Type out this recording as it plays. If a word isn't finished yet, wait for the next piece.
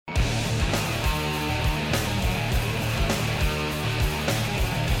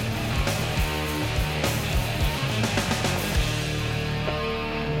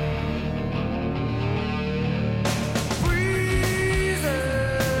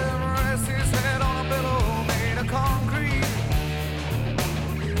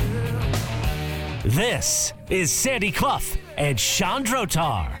This is Sandy Clough and Sean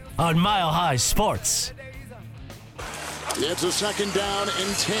Drotar on Mile High Sports. It's a second down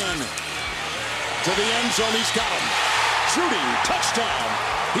and 10. To the end zone, he's got him. Shooting, touchdown.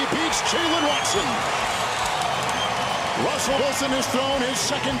 He beats Jalen Watson. Russell Wilson has thrown his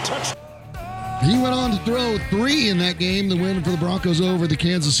second touchdown. He went on to throw 3 in that game, the win for the Broncos over the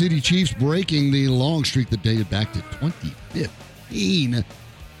Kansas City Chiefs, breaking the long streak that dated back to 2015.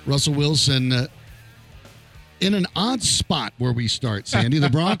 Russell Wilson in an odd spot where we start, Sandy. The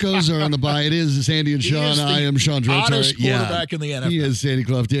Broncos are on the bye. It is Sandy and Sean. I am Sean Drotar. Hottest quarterback in the NFL. He is Sandy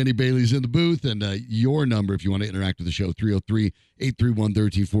Clough. Danny Bailey's in the booth. And your number, if you want to interact with the show,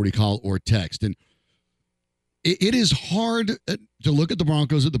 303-831-1340, call or text. And it is hard to look at the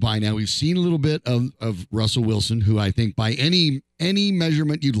Broncos at the bye now. We've seen a little bit of Russell Wilson, who I think by any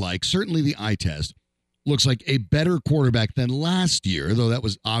measurement you'd like, certainly the eye test, looks like a better quarterback than last year, though that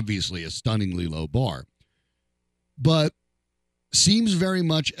was obviously a stunningly low bar. But seems very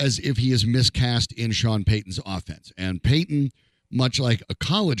much as if he is miscast in Sean Payton's offense. And Payton, much like a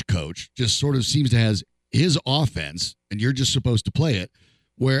college coach, just sort of seems to have his offense, and you're just supposed to play it.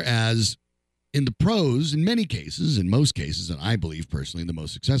 Whereas in the pros, in many cases, in most cases, and I believe personally in the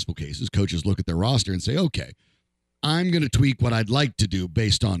most successful cases, coaches look at their roster and say, okay, I'm going to tweak what I'd like to do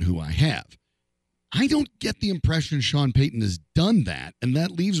based on who I have. I don't get the impression Sean Payton has done that, and that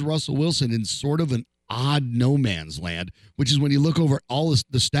leaves Russell Wilson in sort of an odd no man's land, which is when you look over all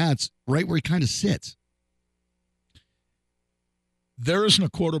the stats, right where he kind of sits. There isn't a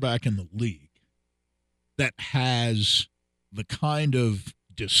quarterback in the league that has the kind of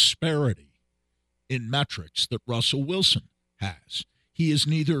disparity in metrics that Russell Wilson has. He is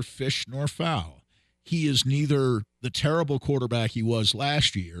neither fish nor fowl. He is neither the terrible quarterback he was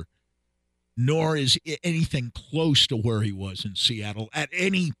last year, nor is anything close to where he was in Seattle at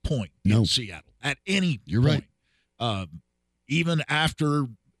any point in Seattle. At any You're point. Right. Even after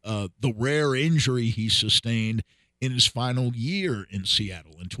the rare injury he sustained in his final year in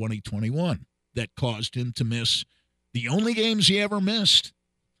Seattle in 2021 that caused him to miss the only games he ever missed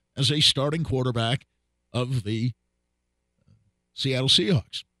as a starting quarterback of the Seattle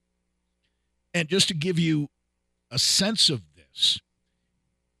Seahawks. And just to give you a sense of this,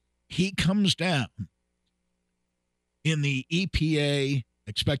 he comes down in the EPA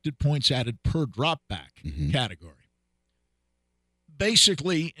expected points added per dropback category,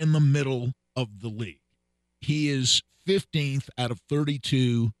 basically in the middle of the league. He is 15th out of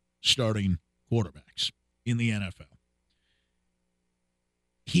 32 starting quarterbacks in the NFL.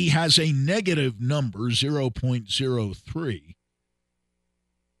 He has a negative number, 0.03,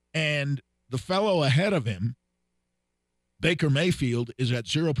 and the fellow ahead of him, Baker Mayfield, is at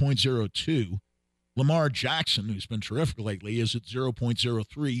 0.02. Lamar Jackson, who's been terrific lately, is at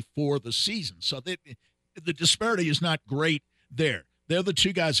 0.03 for the season. So the disparity is not great there. They're the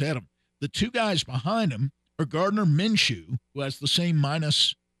two guys ahead of him. The two guys behind him are Gardner Minshew, who has the same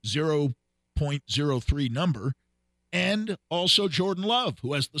minus 0.03 number, and also Jordan Love,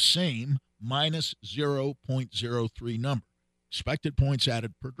 who has the same minus 0.03 number. Expected points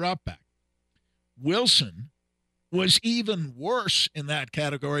added per dropback. Wilson was even worse in that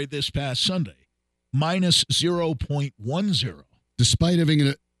category this past Sunday. Minus 0.10. Despite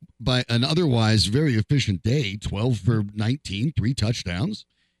having by an otherwise very efficient day, 12 for 19, 3 touchdowns.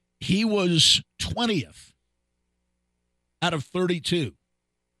 He was 20th out of 32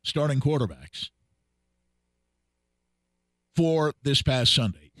 starting quarterbacks for this past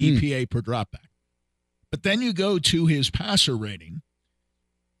Sunday, EPA per dropback. But then you go to his passer rating,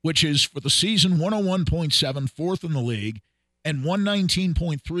 which is for the season 101.7, fourth in the league, and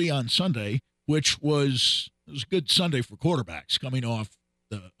 119.3 on Sunday, which was a good Sunday for quarterbacks, coming off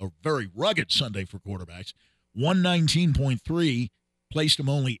a very rugged Sunday for quarterbacks. 119.3 placed him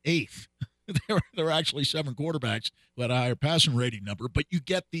only 8th. There are actually 7 quarterbacks who had a higher passing rating number, but you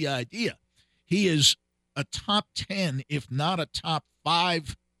get the idea. He is a top 10, if not a top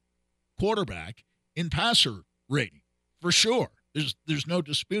 5 quarterback in passer rating, for sure. There's no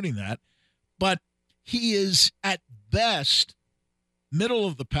disputing that. But he is, at best, middle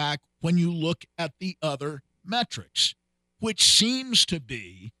of the pack when you look at the other metrics, which seems to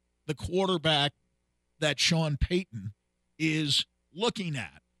be the quarterback that Sean Payton is looking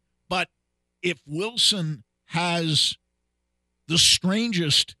at. But if Wilson has the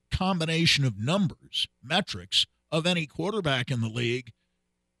strangest combination of numbers, metrics, of any quarterback in the league,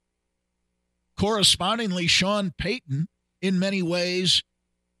 correspondingly, Sean Payton, in many ways,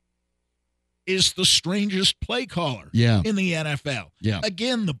 is the strangest play caller in the NFL.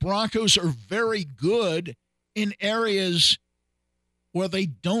 Again, the Broncos are very good in areas where they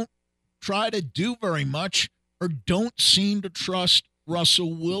don't try to do very much or don't seem to trust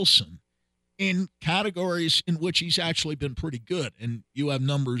Russell Wilson in categories in which he's actually been pretty good. And you have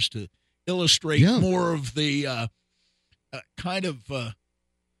numbers to illustrate more of the kind of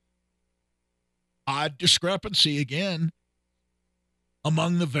odd discrepancy again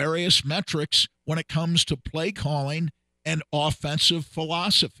among the various metrics when it comes to play calling and offensive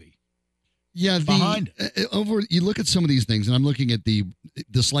philosophy. Yeah, behind you look at some of these things, and I'm looking at the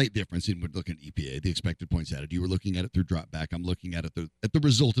slight difference. We're looking at EPA, the expected points added. You were looking at it through drop back. I'm looking at it at the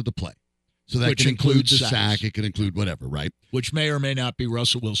result of the play. So that can include the sack. It can include whatever, right? Which may or may not be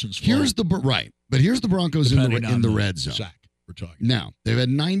Russell Wilson's fault. Here's the Broncos in the red zone. Sack we're talking. Now they've had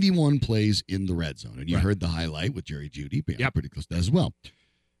 91 plays in the red zone, and you heard the highlight with Jerry Jeudy. Pretty close to that as well.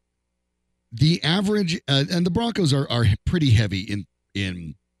 The average, and the Broncos are pretty heavy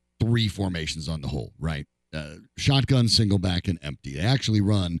in three formations on the whole, right? Shotgun, single back, and empty. They actually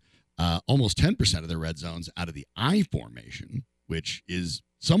run almost 10% of their red zones out of the I formation, which is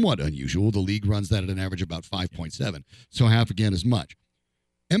somewhat unusual. The league runs that at an average about 5.7, so half again as much.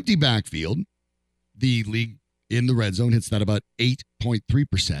 Empty backfield, the league in the red zone hits that about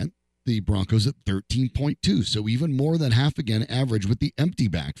 8.3%. The Broncos at 13.2, so even more than half again average with the empty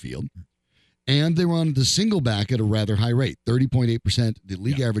backfield. And they run the single back at a rather high rate, 30.8%. The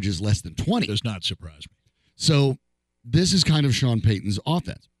league average is less than 20. Does not surprise me. So this is kind of Sean Payton's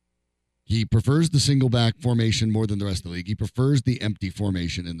offense. He prefers the single back formation more than the rest of the league. He prefers the empty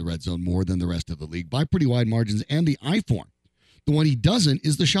formation in the red zone more than the rest of the league by pretty wide margins, and the I form. The one he doesn't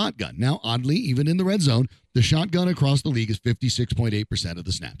is the shotgun. Now, oddly, even in the red zone, the shotgun across the league is 56.8% of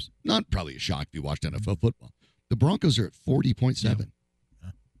the snaps. Not probably a shock if you watched NFL football. The Broncos are at 40.7.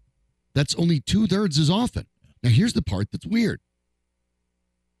 Yeah. That's only 2/3 as often. Now, here's the part that's weird.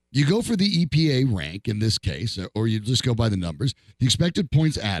 You go for the EPA rank in this case, or you just go by the numbers. The expected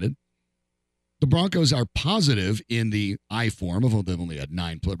points added. The Broncos are positive in the I form, although they've only had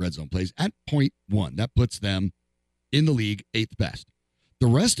 9 red zone plays, at 0.1. That puts them in the league 8th best. The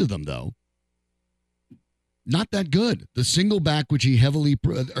rest of them, though, not that good. The single back, which he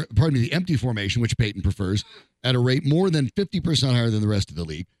the empty formation, which Payton prefers, at a rate more than 50% higher than the rest of the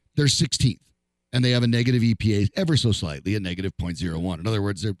league. They're 16th, and they have a negative EPA ever so slightly, a negative 0.01. In other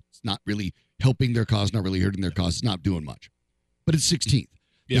words, it's not really helping their cause, not really hurting their cause. It's not doing much. But it's 16th.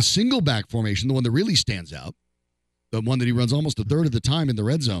 Yeah. The single back formation, the one that really stands out, the one that he runs almost a third of the time in the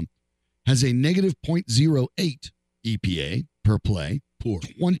red zone, has a negative 0.08 EPA per play,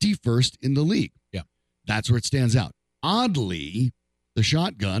 21st in the league. Yeah, that's where it stands out. Oddly, the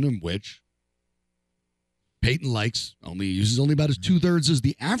shotgun, in which Payton uses only about as 2/3 as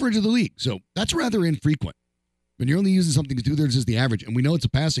the average of the league. So that's rather infrequent. When you're only using something 2/3 as the average, and we know it's a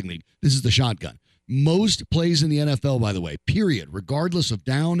passing league, this is the shotgun. Most plays in the NFL, by the way, period, regardless of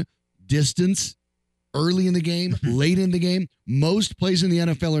down, distance, early in the game, late in the game, most plays in the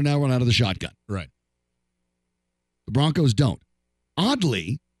NFL are now run out of the shotgun. Right. The Broncos don't.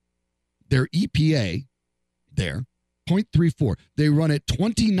 Oddly, their EPA there, 0.34. They run it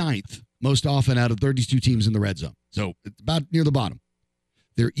 29th most often out of 32 teams in the red zone. So it's about near the bottom.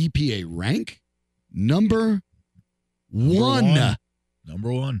 Their EPA rank, number one.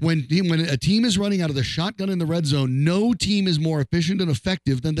 Number one. When a team is running out of the shotgun in the red zone, no team is more efficient and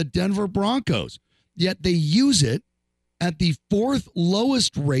effective than the Denver Broncos. Yet they use it at the 4th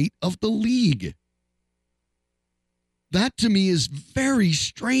lowest rate of the league. That to me is very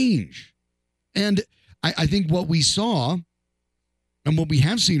strange. And I think what we saw and what we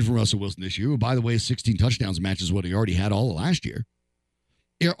have seen from Russell Wilson this year, who, by the way, 16 touchdowns matches what he already had all of last year,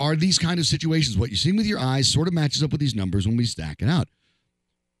 are these kind of situations. What you're seeing with your eyes sort of matches up with these numbers when we stack it out.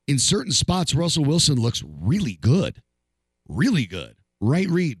 In certain spots, Russell Wilson looks really good. Really good. Right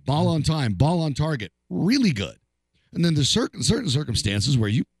read, ball on time, ball on target, really good. And then there's certain circumstances where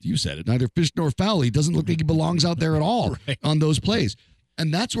you said it, neither fish nor fowl. He doesn't look like he belongs out there at all on those plays.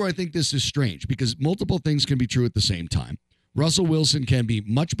 And that's where I think this is strange, because multiple things can be true at the same time. Russell Wilson can be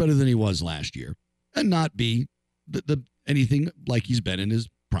much better than he was last year and not be anything like he's been in his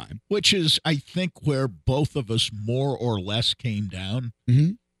prime. Which is, I think, where both of us more or less came down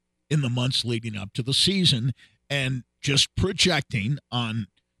in the months leading up to the season, and just projecting on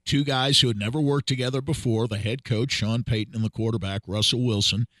two guys who had never worked together before, the head coach, Sean Payton, and the quarterback, Russell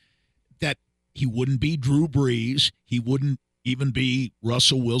Wilson, that he wouldn't be Drew Brees. He wouldn't even be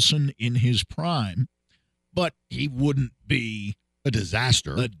Russell Wilson in his prime, but he wouldn't be a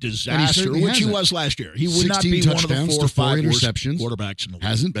disaster, which he was last year. He would not be one of the 4 or 5 interceptions quarterbacks in the league.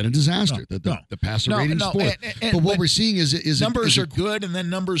 Hasn't been a disaster. The passer rating's poor. But what we're seeing is numbers are good and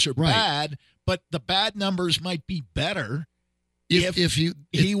then numbers are bad, but the bad numbers might be better if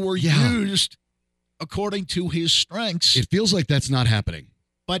he were used according to his strengths. It feels like that's not happening.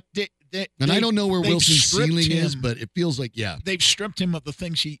 But I don't know where Wilson's ceiling is, but it feels like, they've stripped him of the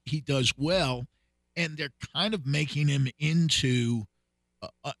things he does well, and they're kind of making him into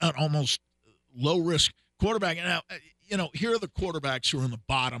an almost low-risk quarterback. Now, here are the quarterbacks who are in the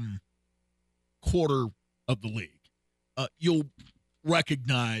bottom quarter of the league. You'll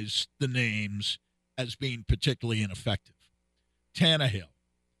recognize the names as being particularly ineffective. Tannehill,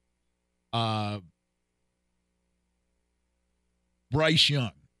 Bryce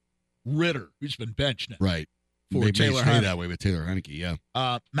Young, Ritter, who's been benched now. Right. For they Taylor stay Heineke. that way with Taylor Heineke,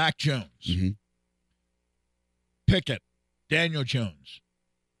 yeah. Mac Jones, Pickett, Daniel Jones,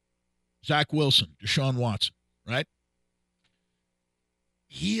 Zach Wilson, Deshaun Watson, right?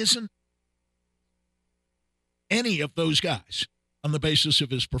 He isn't any of those guys on the basis of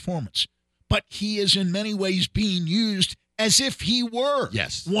his performance. But he is in many ways being used as if he were one of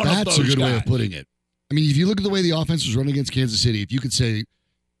those guys. That's a good way of putting it. I mean, if you look at the way the offense was running against Kansas City, if you could say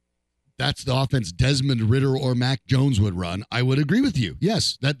that's the offense Desmond Ritter or Mac Jones would run, I would agree with you.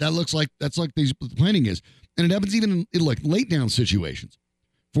 Yes, that looks like that's like the planning is. And it happens even in like late down situations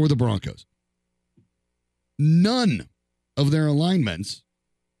for the Broncos. None of their alignments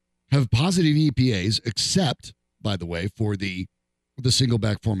have positive EPAs except, by the way, for the single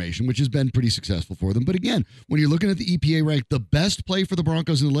back formation, which has been pretty successful for them. But again, when you're looking at the EPA rank, the best play for the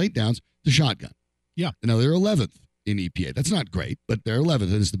Broncos in the late downs, the shotgun. Yeah. Now they're 11th in EPA. That's not great, but they're 11th,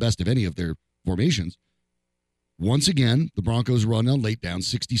 and it's the best of any of their formations. Once again, the Broncos run on late downs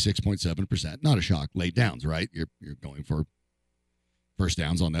 66.7%. Not a shock. Late downs, right? You're going for first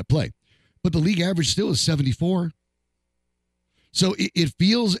downs on that play. But the league average still is 74. So it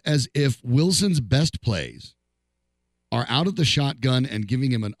feels as if Wilson's best plays are out of the shotgun and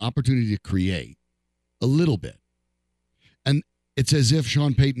giving him an opportunity to create a little bit. And it's as if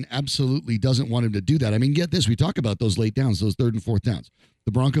Sean Payton absolutely doesn't want him to do that. I mean, get this. We talk about those late downs, those third and fourth downs.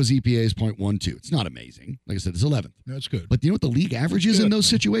 The Broncos EPA is 0.12. It's not amazing. Like I said, it's 11th. That's good. But you know what the league average is in those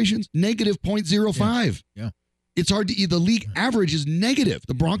situations? Negative 0.05. Yeah. It's hard to, the league average is negative.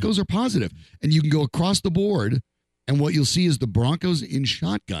 The Broncos are positive. And you can go across the board, and what you'll see is the Broncos in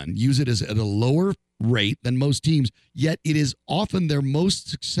shotgun use it as at a lower rate than most teams, yet it is often their most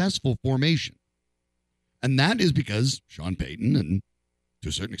successful formation. And that is because Sean Payton and to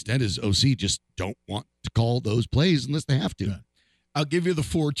a certain extent his OC just don't want to call those plays unless they have to. Yeah. I'll give you the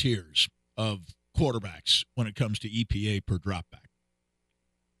 4 tiers of quarterbacks when it comes to EPA per dropback.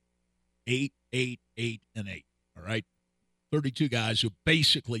 8, 8, 8, and 8. All right? 32 guys who've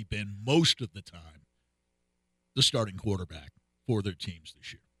basically been most of the time the starting quarterback for their teams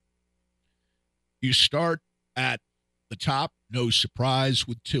this year. You start at the top, no surprise,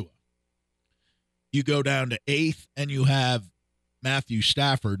 with Tua. You go down to 8th, and you have Matthew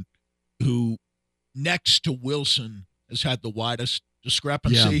Stafford, who next to Wilson has had the widest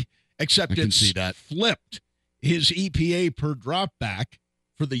discrepancy, except it's flipped. His EPA per dropback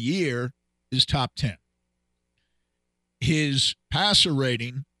for the year is top 10. His passer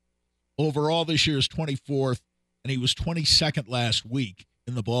rating overall this year is 24th, and he was 22nd last week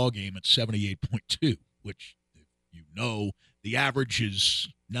in the ball game at 78.2, which, if the average is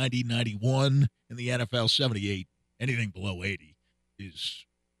 90, 91 in the NFL, 78. Anything below 80 is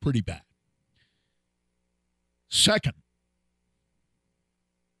pretty bad. Second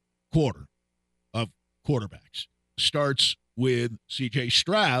quarter of quarterbacks starts with C.J.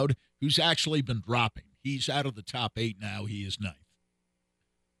 Stroud, who's actually been dropping. He's out of the top 8 now. He is 9th.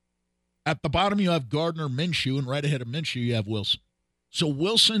 At the bottom, you have Gardner Minshew, and right ahead of Minshew, you have Wilson. So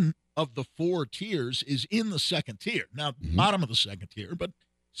Wilson, of the 4 tiers, is in the second tier. Now, bottom of the second tier, but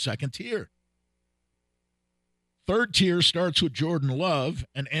second tier. Third tier starts with Jordan Love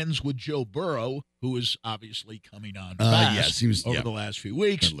and ends with Joe Burrow, who is obviously coming on fast over the last few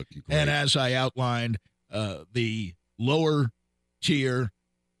weeks. And as I outlined, the lower tier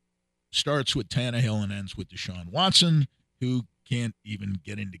starts with Tannehill and ends with Deshaun Watson, who can't even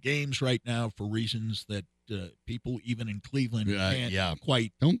get into games right now for reasons that people even in Cleveland can't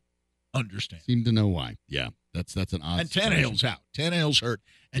quite understand. Seem to know why. Yeah, that's an odd. And Tannehill's out. Tannehill's hurt.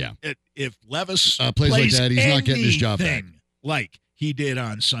 And if Levis plays like that, he's not getting his job back. Like he did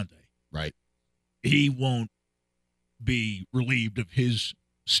on Sunday, right? He won't be relieved of his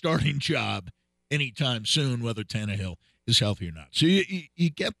starting job anytime soon, whether Tannehill is healthy or not. So you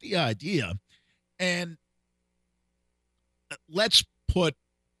get the idea. And let's put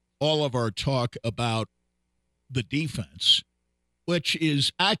all of our talk about the defense, which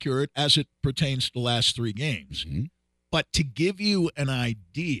is accurate as it pertains to the last 3 games. But to give you an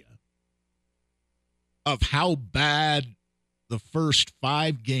idea of how bad the first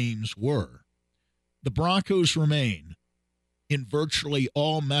 5 games were, the Broncos remain, in virtually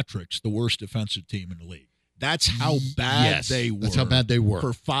all metrics, the worst defensive team in the league. That's how bad they were. That's how bad they were.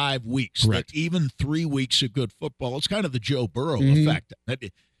 For 5 weeks. Correct. That even 3 weeks of good football. It's kind of the Joe Burrow effect.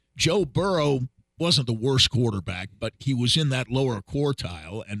 Joe Burrow wasn't the worst quarterback, but he was in that lower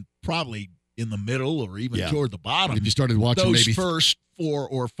quartile and probably in the middle or even toward the bottom. If you started watching those maybe first 4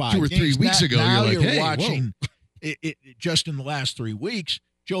 or 5 2 or 3 games. weeks ago, now you're like, hey, watching it just in the last 3 weeks.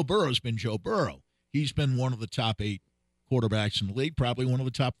 Joe Burrow's been Joe Burrow. He's been one of the top 8 quarterbacks in the league, probably one of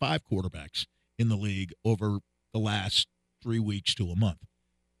the top 5 quarterbacks in the league over the last 3 weeks to a month.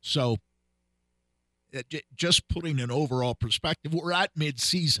 So just putting an overall perspective, we're at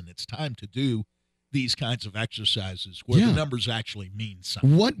midseason. It's time to do these kinds of exercises where the numbers actually mean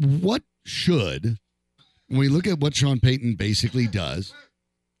something. What should, when we look at what Sean Payton basically does,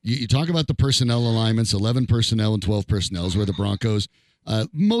 you talk about the personnel alignments, 11 personnel and 12 personnel is where the Broncos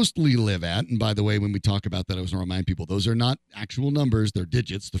mostly live at. And by the way, when we talk about that, I was going to remind people, those are not actual numbers. They're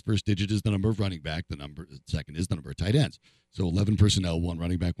digits. The first digit is the number of running back. The second is the number of tight ends. So 11 personnel, 1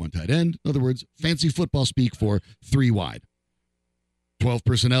 running back, 1 tight end. In other words, fancy football speak for 3 wide. 12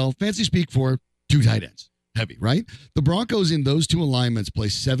 personnel, fancy speak for 2 tight ends. Heavy, right? The Broncos in those 2 alignments play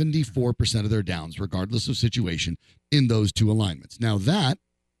 74% of their downs, regardless of situation, in those 2 alignments. Now, that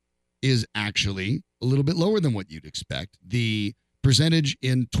is actually a little bit lower than what you'd expect. The percentage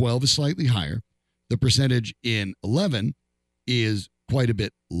in 12 is slightly higher. The percentage in 11 is quite a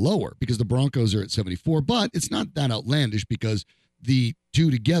bit lower because the Broncos are at 74, but it's not that outlandish because the 2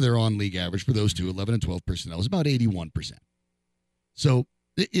 together on league average for those 2, 11 and 12 personnel, is about 81%. So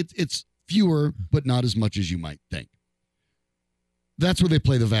it's fewer, but not as much as you might think. That's where they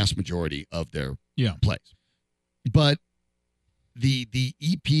play the vast majority of their plays. But the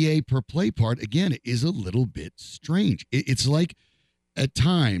EPA per play part, again, is a little bit strange. It's like at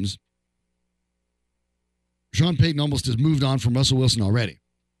times Sean Payton almost has moved on from Russell Wilson already,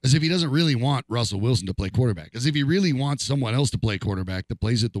 as if he doesn't really want Russell Wilson to play quarterback, as if he really wants someone else to play quarterback that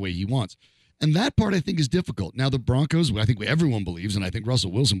plays it the way he wants. And that part, I think, is difficult. Now, the Broncos, I think everyone believes, and I think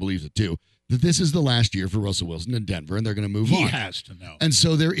Russell Wilson believes it too, that this is the last year for Russell Wilson in Denver, and they're going to move on. He has to know. And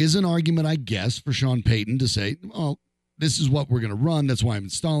so there is an argument, I guess, for Sean Payton to say, well, this is what we're going to run. That's why I'm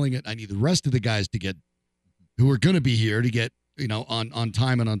installing it. I need the rest of the guys to get, who are going to be here, to get, on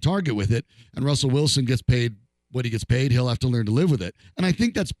time and on target with it. And Russell Wilson gets paid what he gets paid. He'll have to learn to live with it. And I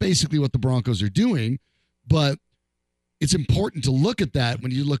think that's basically what the Broncos are doing. But it's important to look at that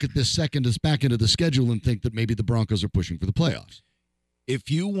when you look at this back into the schedule and think that maybe the Broncos are pushing for the playoffs.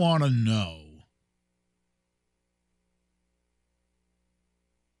 If you want to know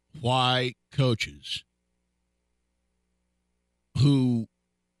why coaches who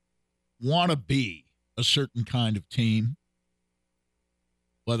want to be a certain kind of team,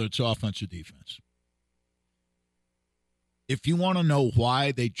 whether it's offense or defense, if you want to know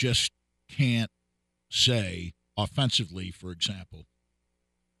why they just can't say, offensively, for example,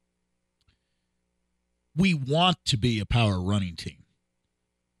 we want to be a power running team.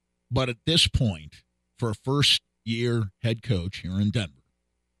 But at this point, for a first-year head coach here in Denver,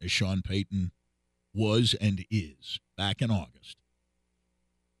 as Sean Payton was and is back in August,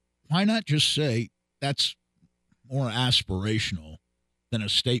 why not just say that's more aspirational than a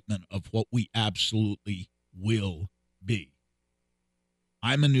statement of what we absolutely will be?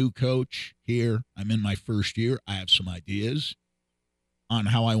 I'm a new coach here. I'm in my first year. I have some ideas on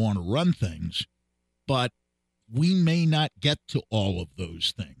how I want to run things, but we may not get to all of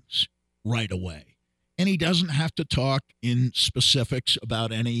those things right away. And he doesn't have to talk in specifics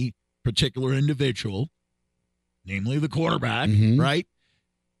about any particular individual, namely the quarterback, right?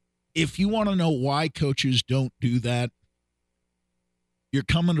 If you want to know why coaches don't do that, you're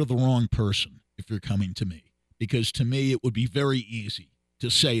coming to the wrong person if you're coming to me. Because to me, it would be very easy to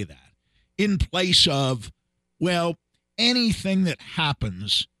say that in place of, well, anything that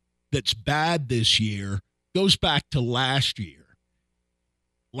happens that's bad this year goes back to last year.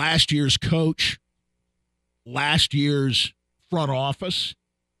 Last year's coach, last year's front office,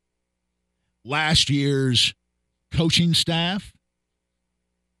 last year's coaching staff,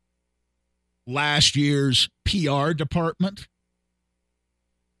 last year's PR department.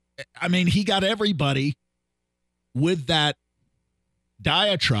 I mean, he got everybody with that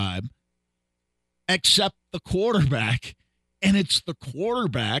diatribe except the quarterback, and it's the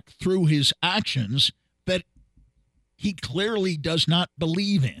quarterback through his actions that he clearly does not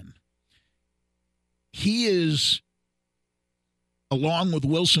believe in. He is, along with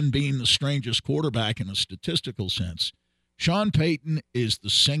Wilson being the strangest quarterback in a statistical sense, Sean Payton is the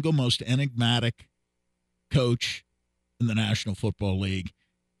single most enigmatic coach in the National Football League,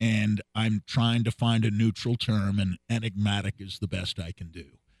 and I'm trying to find a neutral term, and enigmatic is the best I can do.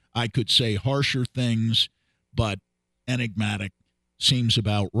 I could say harsher things, but enigmatic seems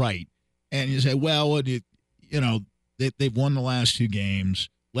about right. And you say, well, they've won the last 2 games.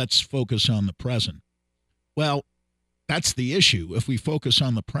 Let's focus on the present. Well, that's the issue. If we focus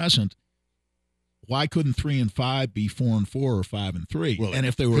on the present, why couldn't 3-5 be 4-4 or 5-3? Well, and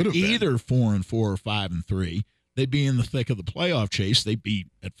if they were either 4-4 or 5-3, they'd be in the thick of the playoff chase. They'd be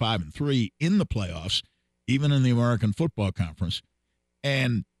at 5-3 in the playoffs, even in the American Football Conference.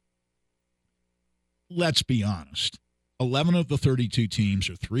 And let's be honest, 11 of the 32 teams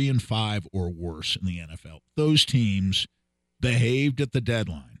are 3-5 or worse in the NFL. Those teams behaved at the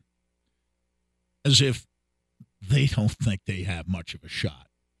deadline as if they don't think they have much of a shot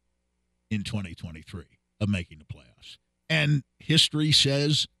in 2023 of making the playoffs. And history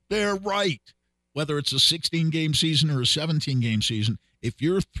says they're right. Whether it's a 16-game season or a 17-game season, if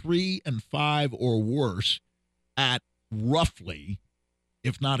you're 3-5 or worse at roughly,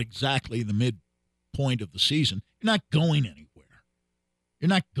 if not exactly, the midpoint of the season, you're not going anywhere. You're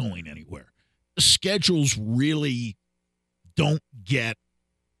not going anywhere. The schedules really don't get,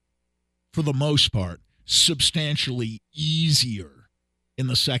 for the most part, substantially easier in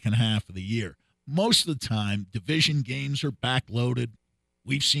the second half of the year. Most of the time, division games are backloaded.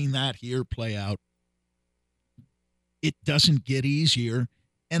 We've seen that here play out. It doesn't get easier,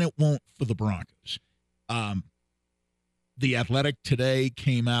 and it won't for the Broncos. The Athletic today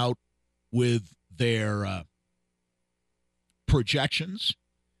came out with their projections,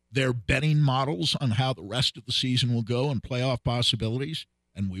 their betting models on how the rest of the season will go and playoff possibilities.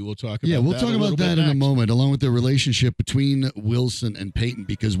 And we will talk about that. Yeah, we'll talk about that in a moment, along with the relationship between Wilson and Payton,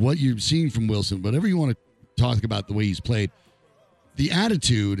 because what you're seeing from Wilson, whatever you want to talk about the way he's played, the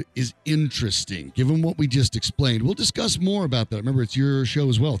attitude is interesting, given what we just explained. We'll discuss more about that. Remember, it's your show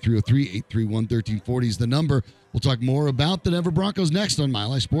as well. 303-831-1340 is the number. We'll talk more about the Denver Broncos next on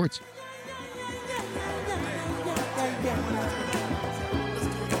Mile High Sports.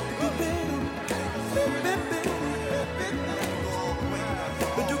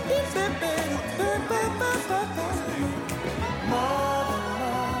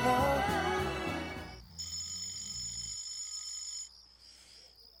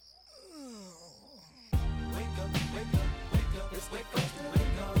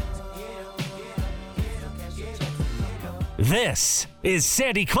 This is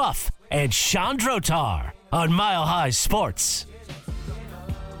Sandy Clough and Chandrotar on Mile High Sports.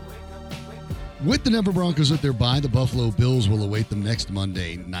 With the Denver Broncos at their bye, the Buffalo Bills will await them next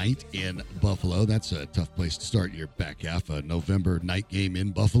Monday night in Buffalo. That's a tough place to start your back half, a November night game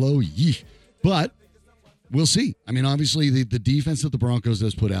in Buffalo. Yee. But we'll see. I mean, obviously, the defense that the Broncos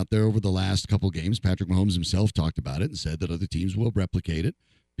has put out there over the last couple games, Patrick Mahomes himself talked about it and said that other teams will replicate it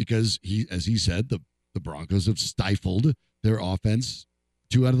because, as he said, the Broncos have stifled their offense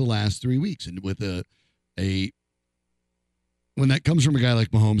 2 out of the last 3 weeks. And with when that comes from a guy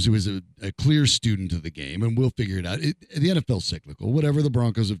like Mahomes, who is a clear student of the game, and we'll figure it out. The NFL's cyclical. Whatever the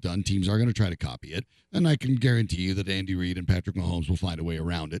Broncos have done, teams are going to try to copy it. And I can guarantee you that Andy Reid and Patrick Mahomes will find a way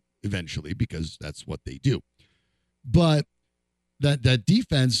around it eventually because that's what they do. But that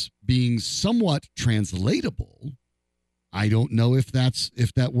defense being somewhat translatable, I don't know if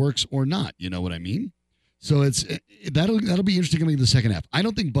that works or not. You know what I mean? So that'll be interesting coming in the second half. I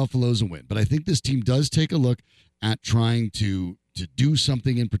don't think Buffalo's a win, but I think this team does take a look at trying to do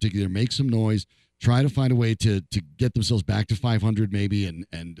something in particular, make some noise, try to find a way to get themselves back to 500 maybe,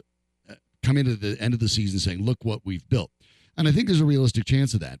 and come into the end of the season saying, look what we've built. And I think there's a realistic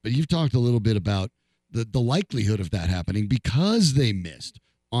chance of that. But you've talked a little bit about the likelihood of that happening because they missed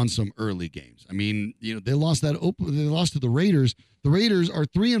on some early games. I mean, they lost to the Raiders. The Raiders are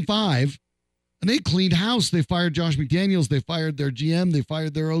 3-5. And they cleaned house. They fired Josh McDaniels. They fired their GM. They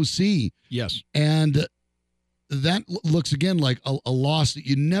fired their OC. Yes. And that looks, again, like a loss that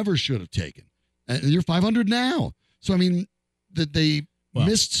you never should have taken. And you're 500 now. So, I mean, that they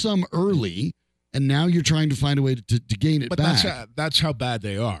missed some early, and now you're trying to find a way to gain it back. But that's how bad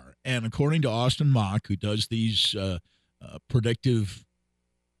they are. And according to Austin Mock, who does these predictive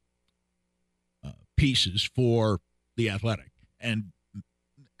pieces for The Athletic, and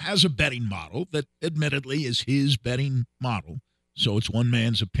has a betting model that admittedly is his betting model, so it's one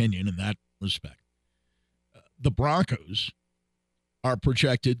man's opinion in that respect. The Broncos are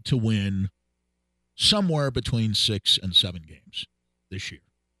projected to win somewhere between 6 and 7 games this year.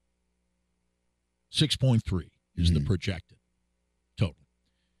 6.3 is the projected total.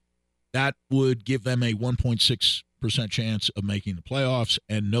 That would give them a 1.6% chance of making the playoffs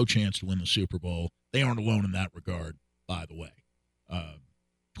and no chance to win the Super Bowl. They aren't alone in that regard. by the way.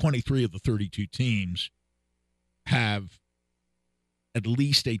 23 of the 32 teams have at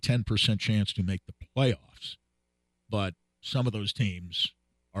least a 10% chance to make the playoffs, but some of those teams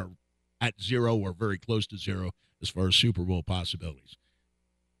are at zero or very close to zero as far as Super Bowl possibilities.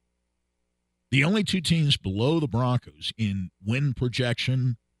 The only two teams below the Broncos in win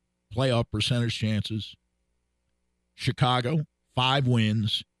projection, playoff percentage chances, Chicago, 5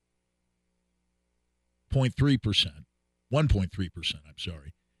 wins, 1.3%, I'm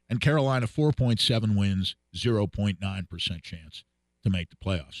sorry, and Carolina, 4.7 wins, 0.9% chance to make the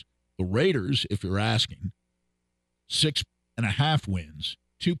playoffs. The Raiders, if you're asking, 6.5 wins,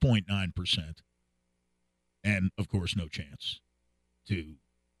 2.9%, and, of course, no chance to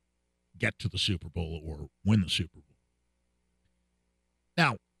get to the Super Bowl or win the Super Bowl.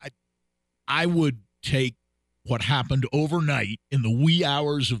 Now, I would take what happened overnight in the wee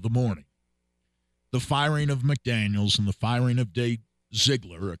hours of the morning, the firing of McDaniels and the firing of Dave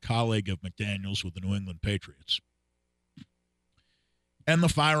Ziegler, a colleague of McDaniels with the New England Patriots, and the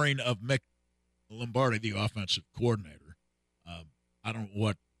firing of Mick Lombardi, the offensive coordinator. I don't know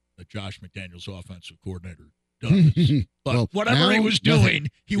what Josh McDaniels' offensive coordinator does, but well, whatever he was doing,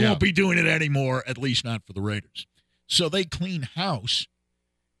 he yeah. won't be doing it anymore, at least not for the Raiders. So they clean house,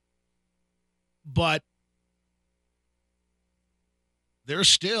 but they're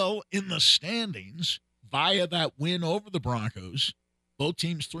still in the standings via that win over the Broncos. Both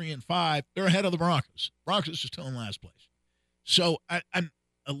teams 3-5. They're ahead of the Broncos. Broncos are still in last place. So I'm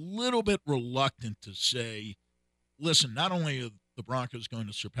a little bit reluctant to say, listen, not only are the Broncos going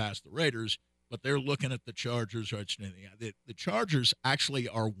to surpass the Raiders, but they're looking at the Chargers. Right? The Chargers actually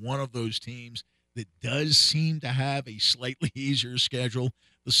are one of those teams that does seem to have a slightly easier schedule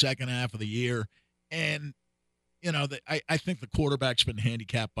the second half of the year. And, you know, I think the quarterback's been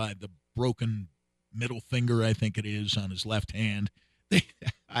handicapped by the broken middle finger, I think it is, on his left hand.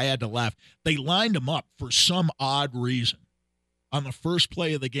 I had to laugh. They lined him up for some odd reason on the first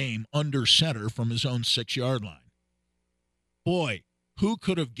play of the game under center from his own 6-yard line. Boy, who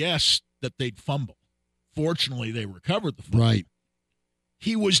could have guessed that they'd fumble? Fortunately, they recovered the fumble. Right.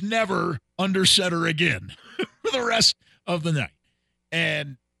 He was never under center again for the rest of the night.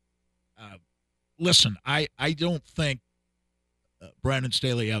 And listen, I don't think Brandon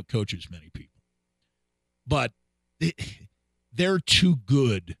Staley outcoaches many people. But they're too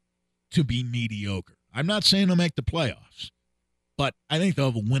good to be mediocre. I'm not saying they'll make the playoffs, but I think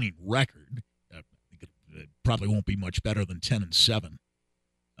they'll have a winning record. I think it probably won't be much better than 10-7.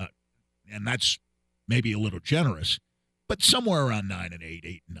 And that's maybe a little generous, but somewhere around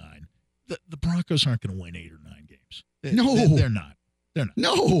 9-8, 8-9. The Broncos aren't going to win 8 or 9 games. They're not.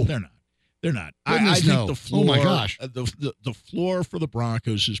 No. They're not. Goodness, I think no. the floor. Oh my gosh. The floor for the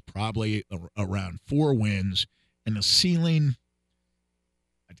Broncos is probably around 4 wins, and the ceiling.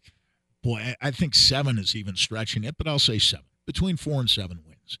 Boy, I think 7 is even stretching it, but I'll say 7. Between 4 and 7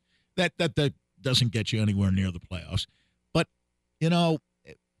 wins. That doesn't get you anywhere near the playoffs. But you know,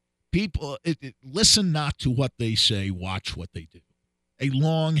 people listen not to what they say, watch what they do. A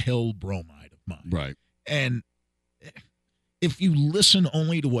long-held bromide of mine. Right. And if you listen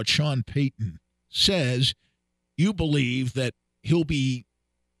only to what Sean Payton says, you believe that he'll be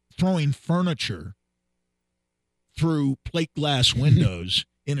throwing furniture through plate glass windows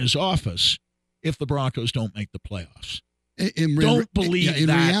in his office if the Broncos don't make the playoffs. Don't believe in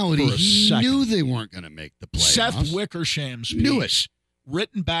that reality, for a he second. knew they weren't going to make the playoffs. Seth Wickersham's piece,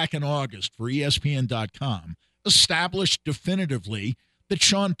 written back in August for ESPN.com, established definitively that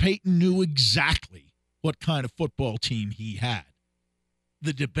Sean Payton knew exactly what kind of football team he had.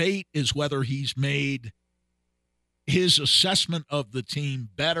 The debate is whether he's made his assessment of the team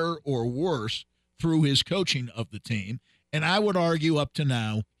better or worse through his coaching of the team, and I would argue up to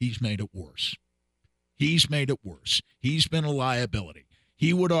now he's made it worse. He's made it worse. He's been a liability.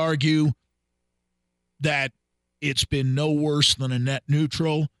 He would argue that it's been no worse than a net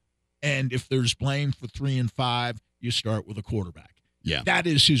neutral, and if there's blame for 3-5, you start with a quarterback. Yeah. That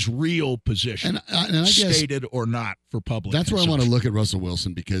is his real position, and I guess stated or not for public that's where I consumption. want to look at Russell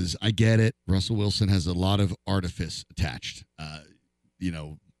Wilson, because I get it. Russell Wilson has a lot of artifice attached.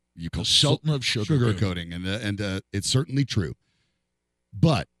 You call Sultan of sugarcoating, and it's certainly true.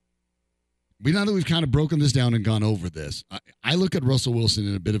 But now that we've kind of broken this down and gone over this, I look at Russell Wilson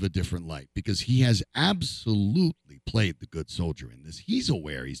in a bit of a different light, because he has absolutely played the good soldier in this. He's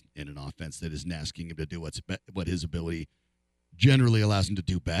aware he's in an offense that isn't asking him to do what his ability generally allows him to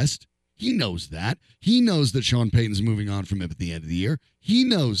do best. He knows that. He knows that Sean Payton's moving on from him at the end of the year. He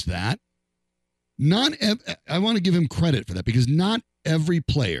knows that. I want to give him credit for that, because not every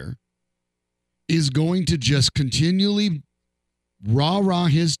player is going to just continually rah-rah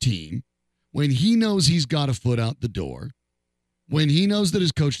his team when he knows he's got a foot out the door, when he knows that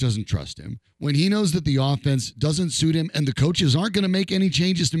his coach doesn't trust him, when he knows that the offense doesn't suit him and the coaches aren't going to make any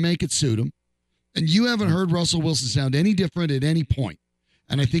changes to make it suit him. And you haven't heard Russell Wilson sound any different at any point.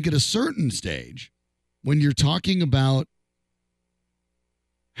 And I think at a certain stage, when you're talking about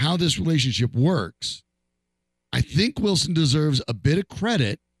how this relationship works, I think Wilson deserves a bit of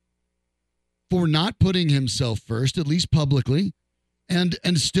credit for not putting himself first, at least publicly, and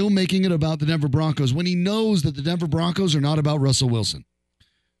still making it about the Denver Broncos when he knows that the Denver Broncos are not about Russell Wilson.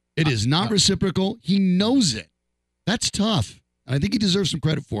 It is not reciprocal. He knows it. That's tough. And I think he deserves some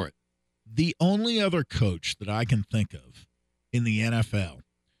credit for it. The only other coach that I can think of in the NFL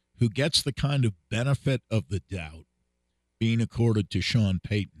who gets the kind of benefit of the doubt being accorded to Sean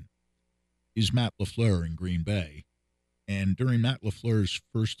Payton is Matt LaFleur in Green Bay. And during Matt LaFleur's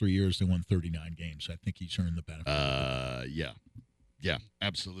first 3 years, they won 39 games. I think he's earned the benefit. Yeah,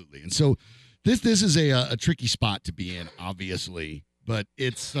 absolutely. And so this is a tricky spot to be in, obviously, but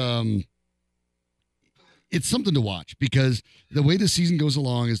it's something to watch because the way the season goes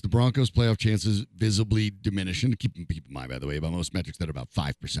along is the Broncos' playoff chances visibly diminish. And keep in mind, by the way, by most metrics, they're about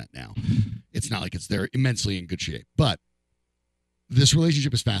 5% now. It's not like they're immensely in good shape, but this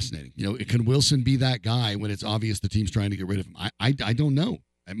relationship is fascinating. You know, can Wilson be that guy when it's obvious the team's trying to get rid of him? I don't know.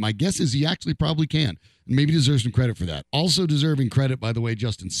 My guess is he actually probably can. And maybe deserves some credit for that. Also deserving credit, by the way,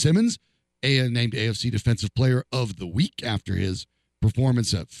 Justin Simmons, named AFC Defensive Player of the Week after his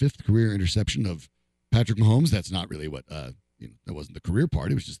performance at 5th career interception of Patrick Mahomes. That's not really what, that wasn't the career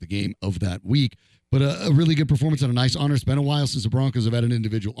part. It was just the game of that week. But a really good performance and a nice honor. It's been a while since the Broncos have had an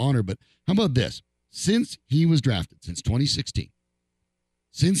individual honor. But how about this? Since he was drafted, since 2016,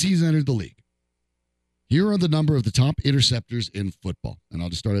 since he's entered the league, here are the number of the top interceptors in football. And I'll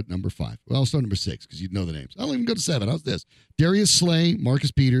just start at number 5. Well, I'll start number 6 because you'd know the names. I'll even go to 7. How's this? Darius Slay,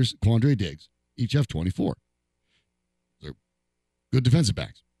 Marcus Peters, Quandre Diggs, each have 24. They're good defensive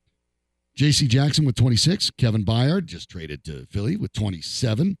backs. J.C. Jackson with 26. Kevin Byard just traded to Philly with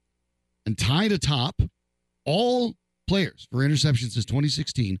 27. And tied atop all players for interceptions since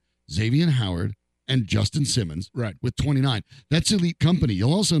 2016, Xavier Howard and Justin Simmons with 29. That's elite company.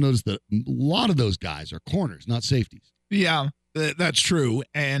 You'll also notice that a lot of those guys are corners, not safeties. Yeah, that's true.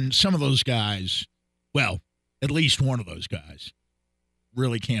 And some of those guys, well, at least one of those guys,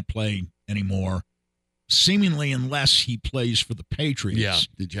 really can't play anymore, seemingly unless he plays for the Patriots.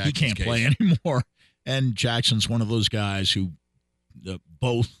 Yeah, he can't play anymore. And Jackson's one of those guys who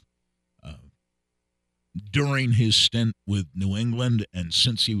both during his stint with New England and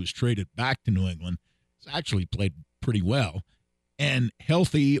since he was traded back to New England, has actually played pretty well. And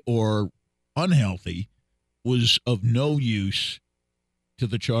healthy or unhealthy, was of no use to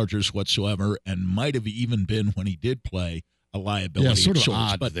the Chargers whatsoever and might have even been, when he did play, a liability. Yeah, sort of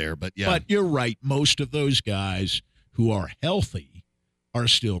sorts. odd there, but yeah. But you're right. Most of those guys who are healthy are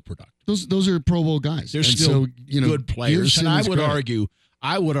still productive. Those are Pro Bowl guys. They're still good players. And I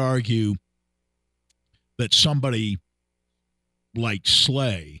would argue that somebody like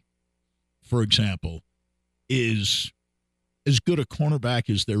Slay, for example, is as good a cornerback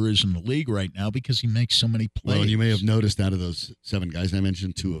as there is in the league right now because he makes so many plays. Well, and you may have noticed out of those 7 guys I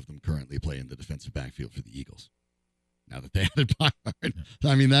mentioned, 2 of them currently play in the defensive backfield for the Eagles. Now that they added Byard.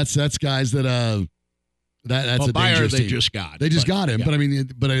 I mean, that's guys that that's a dangerous team. They just got. They just got him, yeah.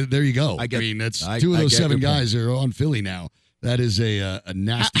 but there you go. That's 2 of those 7 guys are on Philly now. That is a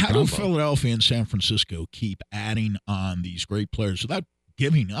nasty How combo. do Philadelphia and San Francisco keep adding on these great players without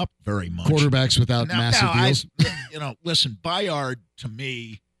giving up very much? Quarterbacks without massive deals? Listen, Byard, to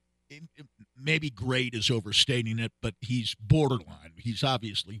me, maybe great is overstating it, but he's borderline. He's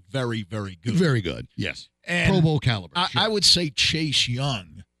obviously very, very good. Very good, yes. And Pro Bowl caliber. I would say Chase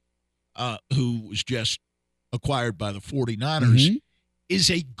Young, who was just acquired by the 49ers, is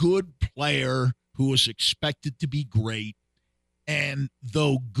a good player who was expected to be great. And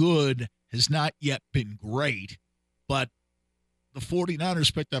though good, has not yet been great. But the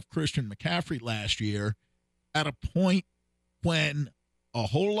 49ers picked up Christian McCaffrey last year at a point when a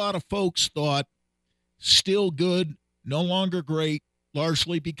whole lot of folks thought still good, no longer great,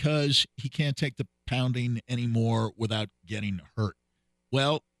 largely because he can't take the pounding anymore without getting hurt.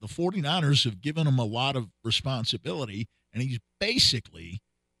 Well, the 49ers have given him a lot of responsibility, and he's basically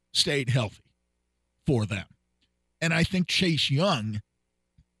stayed healthy for them. And I think Chase Young,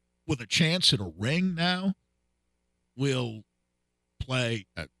 with a chance at a ring now, will play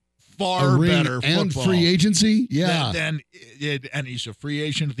far better football. And free agency? Yeah. And he's a free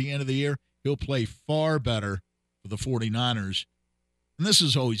agent at the end of the year. He'll play far better for the 49ers and this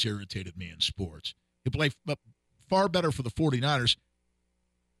has always irritated me in sports, he played far better for the 49ers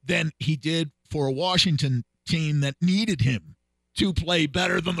than he did for a Washington team that needed him to play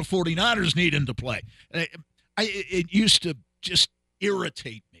better than the 49ers need him to play. It used to just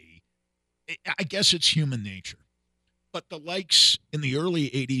irritate me. I guess it's human nature. But the likes in the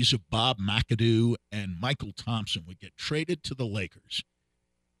early 80s of Bob McAdoo and Michael Thompson would get traded to the Lakers.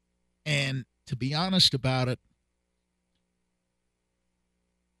 And to be honest about it,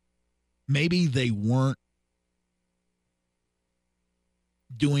 maybe they weren't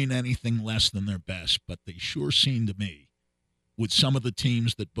doing anything less than their best, but they sure seemed to me, with some of the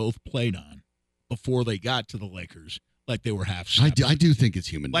teams that both played on before they got to the Lakers, like they were half separate. I do think it's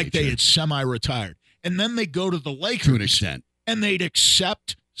human like nature. They had semi-retired. And then they go to the Lakers. To an extent. And they'd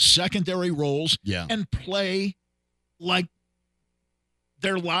accept secondary roles and play like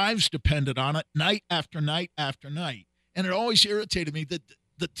their lives depended on it night after night after night. And it always irritated me that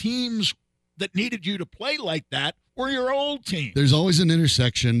the teams that needed you to play like that were your old team. There's always an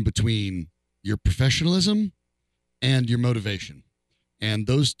intersection between your professionalism and your motivation. And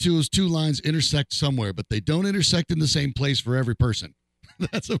those two lines intersect somewhere, but they don't intersect in the same place for every person.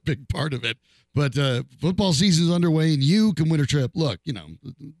 That's a big part of it. But football season is underway, and you can win a trip. Look, the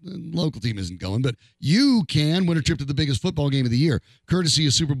local team isn't going, but you can win a trip to the biggest football game of the year, courtesy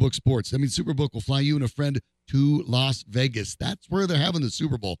of Superbook Sports. That means Superbook will fly you and a friend to Las Vegas. That's where they're having the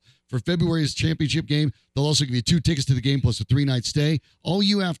Super Bowl. For February's championship game, they'll also give you 2 tickets to the game plus a 3-night stay. All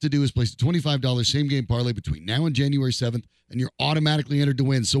you have to do is place a $25 same-game parlay between now and January 7th, and you're automatically entered to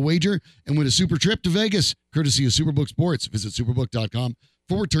win. So wager and win a super trip to Vegas, courtesy of Superbook Sports. Visit superbook.com.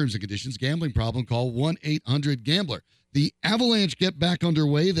 For terms and conditions, gambling problem, call 1-800-GAMBLER. The Avalanche get back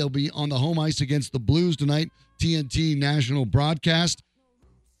underway. They'll be on the home ice against the Blues tonight, TNT national broadcast.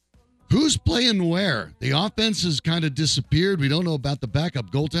 Who's playing where? The offense has kind of disappeared. We don't know about the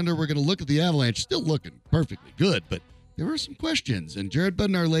backup goaltender. We're going to look at the Avalanche. Still looking perfectly good, but there are some questions. And Jared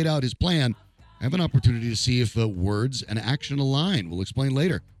Bednar laid out his plan. I have an opportunity to see if words and action align. We'll explain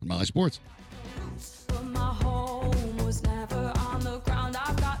later on Mile High Sports.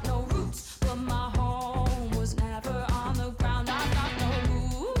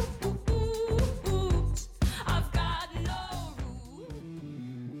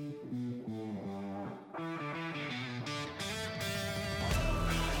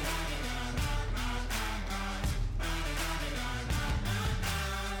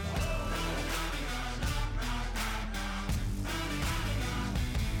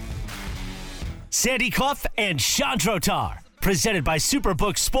 Sandy Clough and Chandrotar, presented by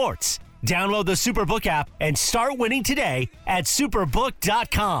Superbook Sports. Download the Superbook app and start winning today at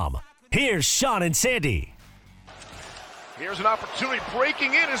superbook.com. Here's Sean and Sandy. Here's an opportunity.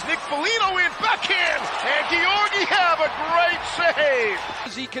 Breaking in is Nick Foligno in backhand. And Georgiev, a great save.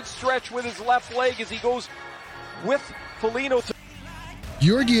 As he can stretch with his left leg as he goes with Foligno.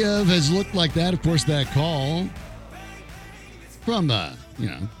 Georgiev has looked like that. Of course, that call from,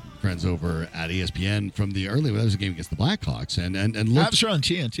 friends over at ESPN from the early, that was a game against the Blackhawks. And looked, Avs are on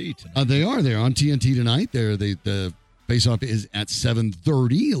TNT tonight. They're on TNT tonight. The face-off is at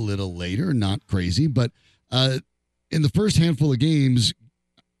 7:30, a little later, not crazy. But in the first handful of games,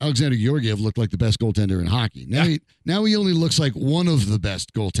 Alexander Georgiev looked like the best goaltender in hockey. Now he only looks like one of the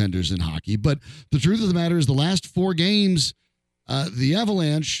best goaltenders in hockey. But the truth of the matter is the last 4 games, the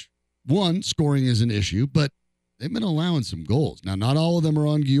Avalanche, scoring is an issue, but they've been allowing some goals. Now, not all of them are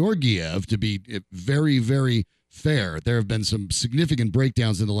on Georgiev, to be very, very fair. There have been some significant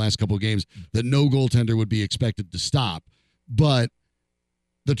breakdowns in the last couple of games that no goaltender would be expected to stop. But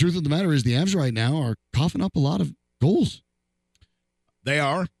the truth of the matter is the Avs right now are coughing up a lot of goals. They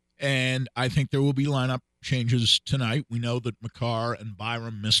are, and I think there will be lineup changes tonight. We know that Makar and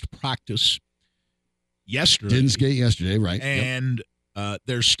Byram missed practice yesterday. Didn't skate yesterday, right. And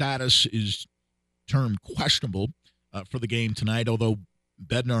their status is termed questionable for the game tonight, although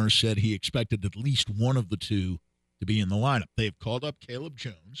Bednar said he expected at least one of the two to be in the lineup. They've called up Caleb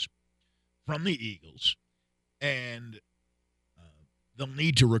Jones from the Eagles, and they'll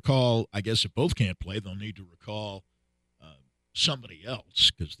need to recall, I guess if both can't play, they'll need to recall somebody else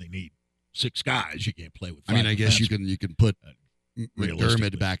because they need 6 guys. You can't play with 5. I guess you can put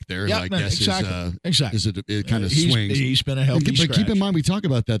McDermott back there. Yeah, I guess exactly. It kind of swings. He's been a healthy But keep in mind, we talk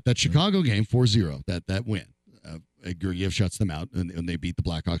about that Chicago game 4-0, that win. Georgiev shuts them out, and they beat the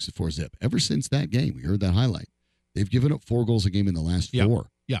Blackhawks at 4-zip. Ever since that game, we heard that highlight. They've given up 4 goals a game in the last 4.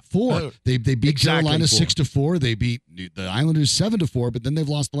 Yeah. 4. They beat Carolina 6-4. They beat the Islanders 7-4, but then they've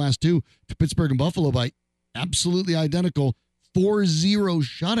lost the last 2 to Pittsburgh and Buffalo by absolutely identical 4-0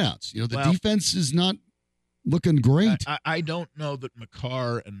 shutouts. The defense is not looking great. I don't know that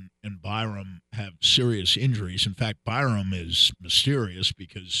Makar and Byram have serious injuries. In fact, Byram is mysterious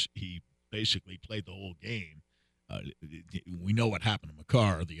because he basically played the whole game. We know what happened to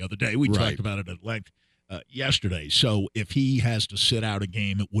Makar the other day. We talked about it at length yesterday. So if he has to sit out a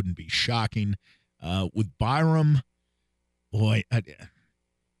game, it wouldn't be shocking. With Byram, boy,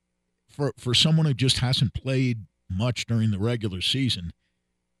 for someone who just hasn't played much during the regular season,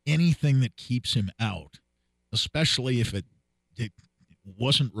 anything that keeps him out, especially if it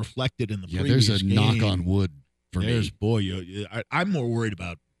wasn't reflected in the previous there's a game, knock on wood for me. Boy, I'm more worried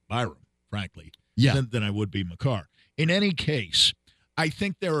about Byram, frankly, than I would be Makar. In any case, I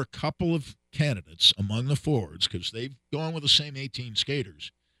think there are a couple of candidates among the forwards because they've gone with the same 18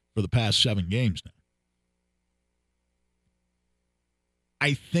 skaters for the past 7 games now.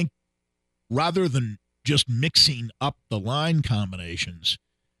 I think rather than just mixing up the line combinations,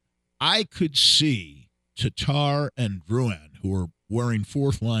 I could see Tatar and Drouin, who were wearing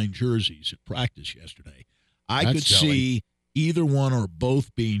fourth-line jerseys at practice yesterday, I could see either one or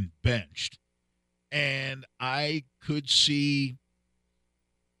both being benched. And I could see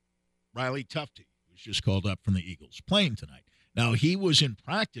Riley Tufte, who's just called up from the Eagles, playing tonight. Now, he was in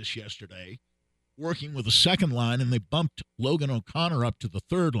practice yesterday working with the second line, and they bumped Logan O'Connor up to the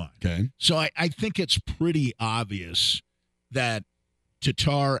third line. Okay. So I think it's pretty obvious that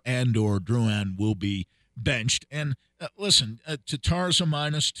Tatar and or Drouin will be benched. And listen, Tatar's a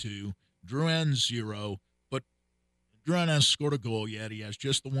 -2, Drouin's 0, but Drouin hasn't scored a goal yet. He has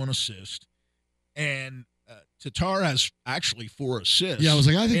just the 1 assist. And Tatar has actually 4 assists. Yeah, I was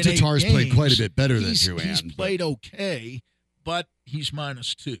like, I think Tatar's played quite a bit better than Drouin. He's played okay, but he's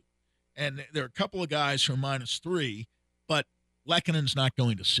 -2. And there are a couple of guys who are -3, but Lekkonen's not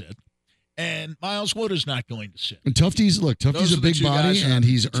going to sit. And Miles Wood is not going to sit. And Tufte's a big body, and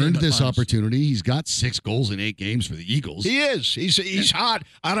he's earned this minus. Opportunity. He's got 6 goals in 8 games for the Eagles. He is. He's hot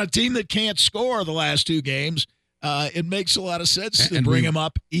on a team that can't score the last 2 games. It makes a lot of sense to bring him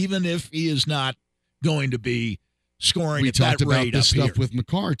up, even if he is not going to be scoring at that rate. We talked about this stuff here with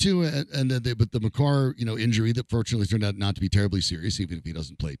Makar too, but the Makar injury that fortunately turned out not to be terribly serious, even if he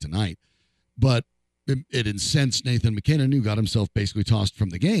doesn't play tonight. But it incensed Nathan McKinnon, who got himself basically tossed from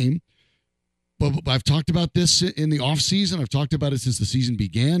the game. But I've talked about this in the offseason. I've talked about it since the season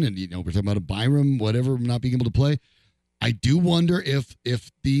began, and we're talking about a Byram, whatever, not being able to play. I do wonder if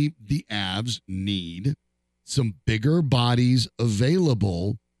the Avs need some bigger bodies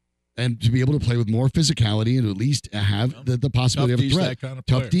available and to be able to play with more physicality and at least have the possibility of a threat. That kind of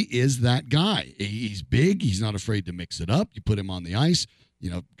player. Tufte is that guy. He's big. He's not afraid to mix it up. You put him on the ice,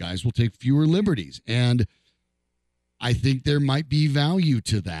 guys will take fewer liberties. And I think there might be value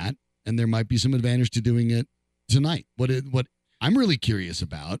to that, and there might be some advantage to doing it tonight. What I'm really curious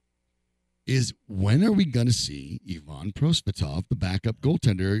about is when are we going to see Ivan Prosvetov, the backup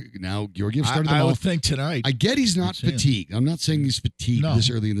goaltender? Now, Georgiev started them off. I would think tonight. I get he's not fatigued. I'm not saying he's fatigued this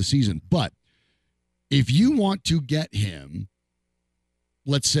early in the season. But if you want to get him,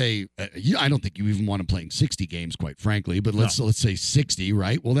 let's say, I don't think you even want him playing 60 games, quite frankly, but let's say 60,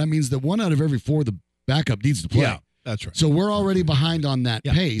 right? Well, that means that 1 out of every 4 the backup needs to play. Yeah, that's right. So we're already behind on that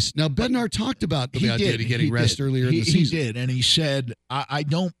pace. Now, Bednar talked about the idea of getting rest earlier in the season. He did, and he said, I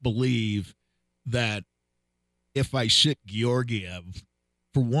don't believe that if I sit Georgiev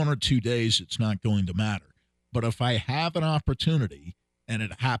for 1 or 2 days, it's not going to matter. But if I have an opportunity, and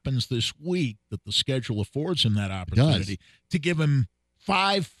it happens this week that the schedule affords him that opportunity to give him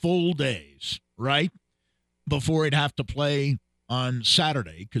 5 full days, right, before he'd have to play on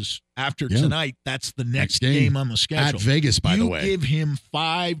Saturday, because after tonight, that's the next game on the schedule. At Vegas, by the way. You give him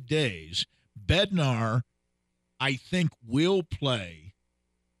 5 days. Bednar, I think, will play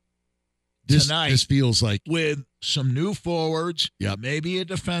tonight. This feels like with some new forwards, maybe a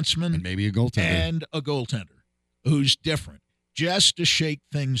defenseman, and maybe a goaltender, who's different, just to shake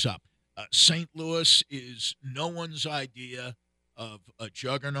things up. St. Louis is no one's idea of a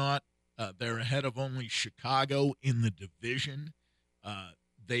juggernaut. They're ahead of only Chicago in the division.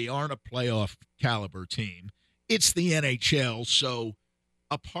 They aren't a playoff caliber team. It's the NHL, so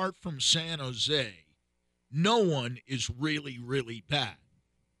apart from San Jose, no one is really, really bad.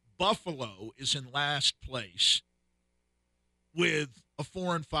 Buffalo is in last place with a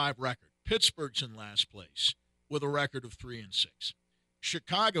 4-5 record. Pittsburgh's in last place with a record of 3-6.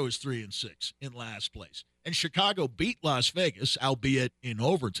 Chicago is 3-6 in last place. And Chicago beat Las Vegas, albeit in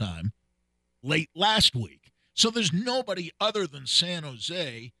overtime, late last week. So there's nobody other than San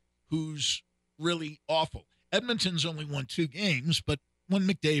Jose who's really awful. Edmonton's only won 2 games, but when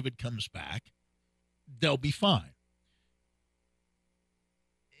McDavid comes back, they'll be fine.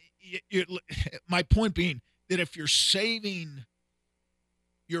 My point being, that if you're saving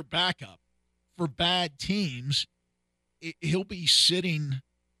your backup for bad teams, he'll be sitting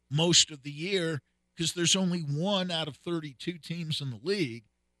most of the year because there's only one out of 32 teams in the league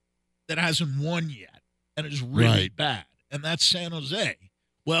that hasn't won yet and is really bad, and that's San Jose.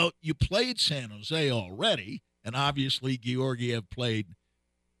 Well, you played San Jose already, and obviously Georgiev played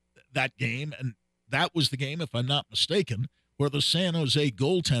that game, and that was the game, if I'm not mistaken, where the San Jose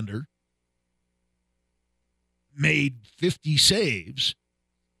goaltender made 50 saves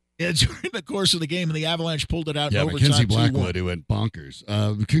during the course of the game, and the Avalanche pulled it out in overtime. Mackenzie Blackwood, who went bonkers.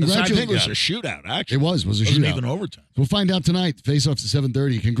 Congratulations. I think it was a shootout, actually. It was a shootout. It wasn't even overtime. We'll find out tonight. Face-offs at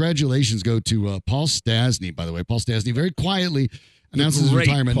 7:30. Congratulations go to Paul Stastny, by the way. Paul Stastny very quietly announces his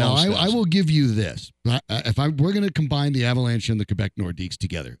retirement. Now, I will give you this. We're going to combine the Avalanche and the Quebec Nordiques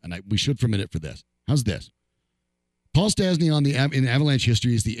together, and we should for a minute for this. How's this? Paul Stastny in Avalanche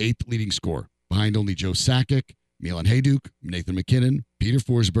history is the 8th leading scorer, behind only Joe Sakic, Milan Hajduk, Nathan McKinnon, Peter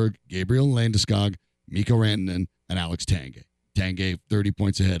Forsberg, Gabriel Landeskog, Mikko Rantanen, and Alex Tanguay. Tanguay 30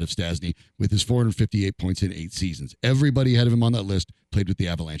 points ahead of Stastny with his 458 points in 8 seasons. Everybody ahead of him on that list played with the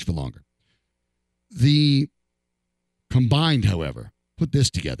Avalanche for longer. The combined, however, put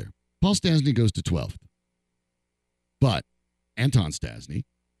this together. Paul Stastny goes to 12th. But Anton Stastny,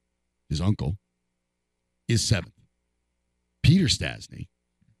 his uncle, is 7th. Peter Stastny,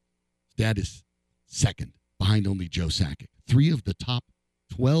 his dad, is 2nd. Behind only Joe Sakic. 3 of the top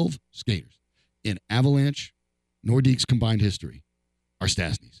 12 skaters in Avalanche, Nordiques combined history are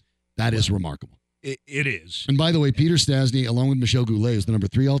Stastnys. That is remarkable. It is. And by the way, Peter Stastny, along with Michel Goulet, is the number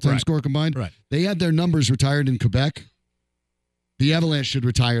 3 all-time scorer combined. Right. They had their numbers retired in Quebec. The Avalanche should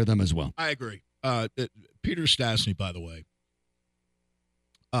retire them as well. I agree. Peter Stastny, by the way,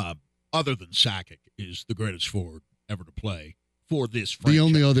 other than Sakic, is the greatest forward ever to play for this franchise. The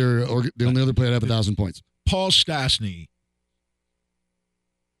only other player to have 1,000 points. Paul Stastny,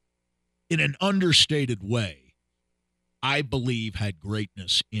 in an understated way, I believe had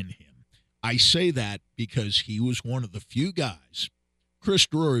greatness in him. I say that because he was one of the few guys. Chris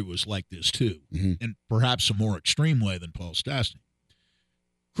Drury was like this too, and perhaps a more extreme way than Paul Stastny.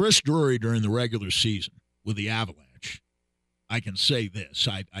 Chris Drury, during the regular season with the Avalanche, I can say this.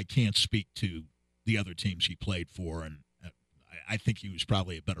 I can't speak to the other teams he played for, and I think he was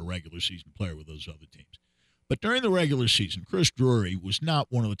probably a better regular season player with those other teams. But during the regular season, Chris Drury was not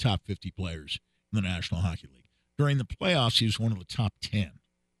one of the top 50 players in the National Hockey League. During the playoffs, he was one of the top 10.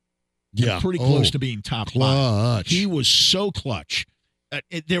 Yeah. Pretty close to being top 5. He was so clutch.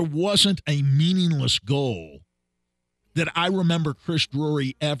 There wasn't a meaningless goal that I remember Chris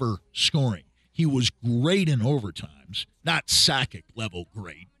Drury ever scoring. He was great in overtimes. Not Sakic level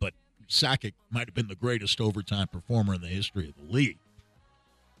great, but Sakic might have been the greatest overtime performer in the history of the league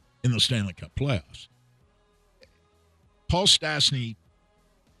in the Stanley Cup playoffs. Paul Stastny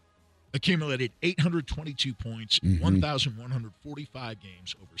accumulated 822 points in 1,145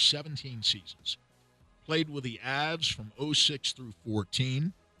 games over 17 seasons. Played with the Avs from 06 through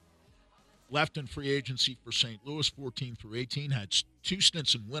 14. Left in free agency for St. Louis 14 through 18. Had 2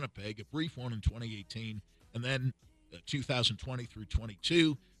 stints in Winnipeg, a brief one in 2018, and then 2020 through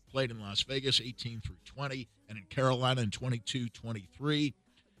 22. Played in Las Vegas 18 through 20, and in Carolina in 22-23.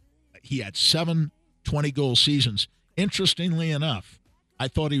 He had 7 20-goal seasons. Interestingly enough, I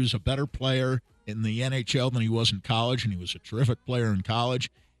thought he was a better player in the NHL than he was in college, and he was a terrific player in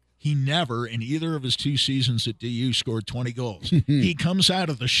college. He never, in either of his 2 seasons at DU, scored 20 goals. He comes out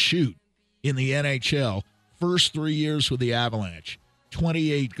of the chute in the NHL, first 3 years with the Avalanche,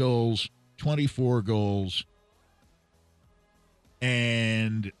 28 goals, 24 goals,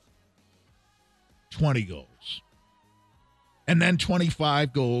 and 20 goals. And then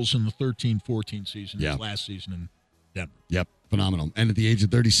 25 goals in the 13-14 season, his last season in Denver. Yep, phenomenal. And at the age of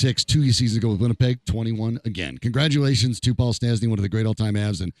 36, 2 seasons ago with Winnipeg, 21 again. Congratulations to Paul Stastny, one of the great all-time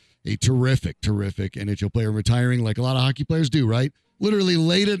Avs, and a terrific NHL player, retiring like a lot of hockey players do, right? Literally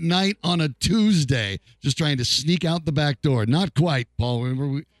late at night on a Tuesday, just trying to sneak out the back door. Not quite,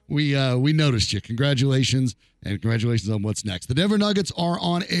 Paul. We noticed you. Congratulations, and congratulations on what's next. The Denver Nuggets are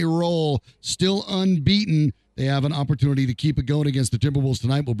on a roll, still unbeaten. They have an opportunity to keep it going against the Timberwolves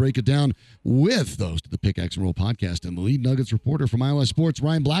tonight. We'll break it down with the host of the Pickaxe and Roll podcast and the lead Nuggets reporter from iOS Sports,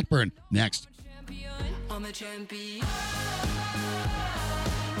 Ryan Blackburn, next. I'm a champion.